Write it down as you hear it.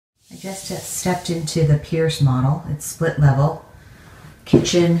Just stepped into the Pierce model. It's split level,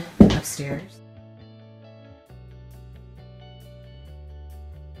 kitchen upstairs.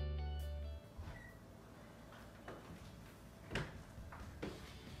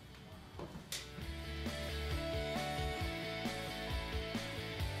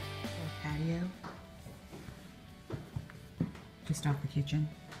 Patio, just off the kitchen.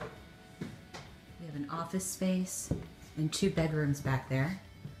 We have an office space and 2 bedrooms back there.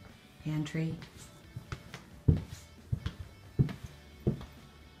 Pantry.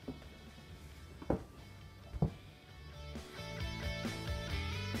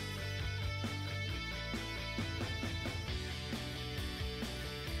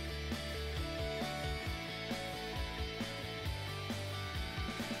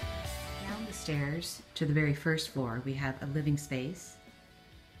 Down the stairs to the very first floor, we have a living space.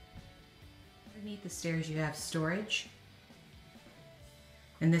 Underneath the stairs, you have storage.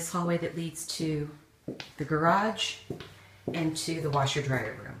 And this hallway that leads to the garage and to the washer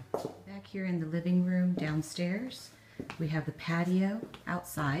dryer room. Back here in the living room downstairs, we have the patio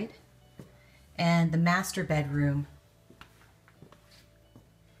outside and the master bedroom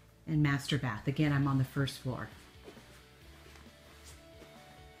and master bath. Again, I'm on the first floor.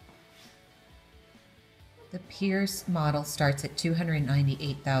 The Pierce model starts at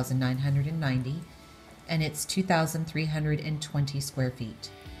 $298,990 and it's 2,320 square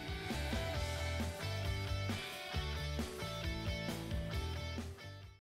feet.